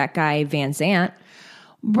murdered that guy Van Zant.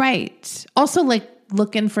 Right. Also, like,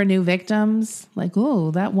 looking for new victims. Like,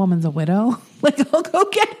 oh, that woman's a widow. Like, I'll go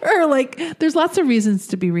get her. Like, there's lots of reasons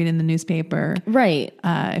to be reading the newspaper. Right.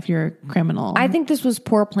 If you're a criminal. I think this was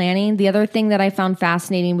poor planning. The other thing that I found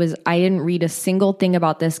fascinating was I didn't read a single thing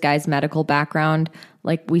about this guy's medical background.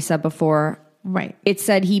 Like we said before. Right. It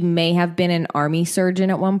said he may have been an army surgeon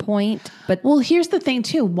at one point. But well, here's the thing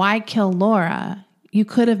too. Why kill Laura? You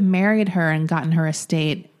could have married her and gotten her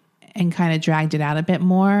estate and kind of dragged it out a bit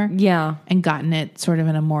more. Yeah. And gotten it sort of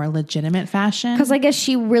in a more legitimate fashion. Because I guess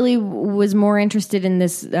she really was more interested in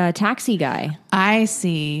this taxi guy. I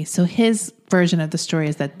see. So his version of the story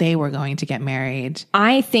is that they were going to get married.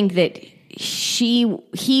 I think that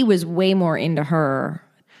he was way more into her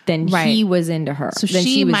than he was into her. So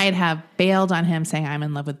she might have bailed on him saying, I'm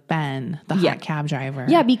in love with Ben, the hot cab driver.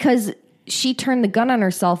 Yeah, because she turned the gun on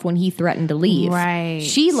herself when he threatened to leave. Right.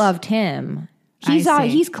 She loved him.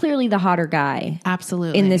 He's clearly the hotter guy.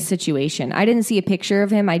 Absolutely. In this situation. I didn't see a picture of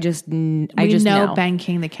him. I just know Ben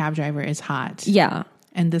King, the cab driver, is hot. Yeah.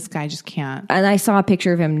 And this guy just can't. And I saw a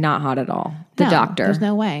picture of him, not hot at all. The doctor. There's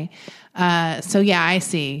no way. So yeah, I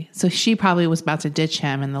see. So she probably was about to ditch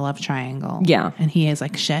him in the love triangle. Yeah. And he is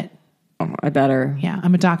like, shit. Oh, I better. Yeah,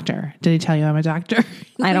 I'm a doctor. Did he tell you I'm a doctor?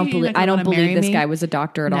 I don't believe this guy was a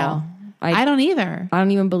doctor at all. I don't either. I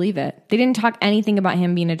don't even believe it. They didn't talk anything about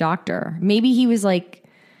him being a doctor. Maybe he was like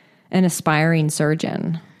an aspiring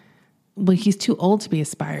surgeon. Well, he's too old to be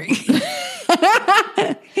aspiring.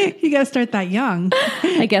 You got to start that young.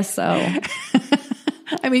 I guess so.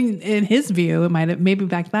 I mean, in his view, it might have, maybe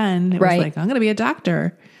back then, it was like, I'm going to be a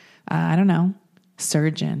doctor. I don't know.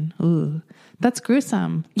 Surgeon. Ooh, that's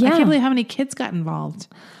gruesome. Yeah. I can't believe how many kids got involved.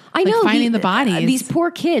 I know. Finding the bodies. These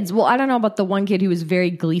poor kids. Well, I don't know about the one kid who was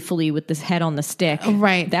very gleefully with this head on the stick.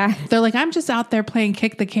 Right. They're like, I'm just out there playing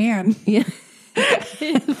kick the can. Yeah.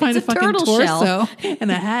 Find a fucking torso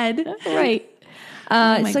and a head. Right. So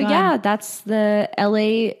God. yeah, that's the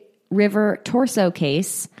LA River torso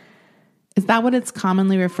case. Is that what it's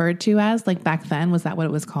commonly referred to as? Like back then, was that what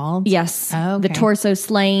it was called? Yes. Oh, okay. The torso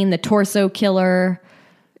slaying, the torso killer.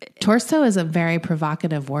 Torso is a very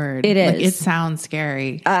provocative word. It is. Like, it sounds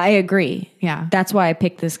scary. I agree. Yeah. That's why I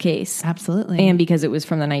picked this case. Absolutely. And because it was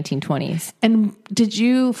from the 1920s. And did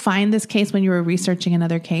you find this case when you were researching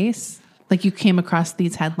another case? Like you came across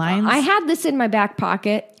these headlines? I had this in my back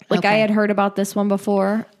pocket. Like I had heard about this one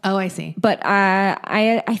before. Oh, I see. But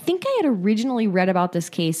I think I had originally read about this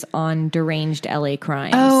case on Deranged LA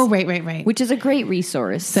Crimes. Oh, right. Which is a great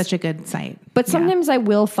resource. Such a good site. But sometimes I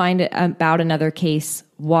will find about another case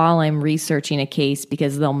while I'm researching a case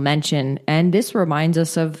because they'll mention, and this reminds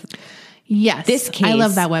us of this case. I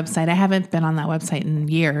love that website. I haven't been on that website in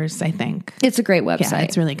years, I think. It's a great website. Yeah,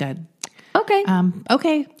 it's really good. Okay.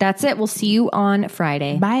 Okay. That's it. We'll see you on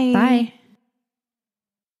Friday. Bye. Bye.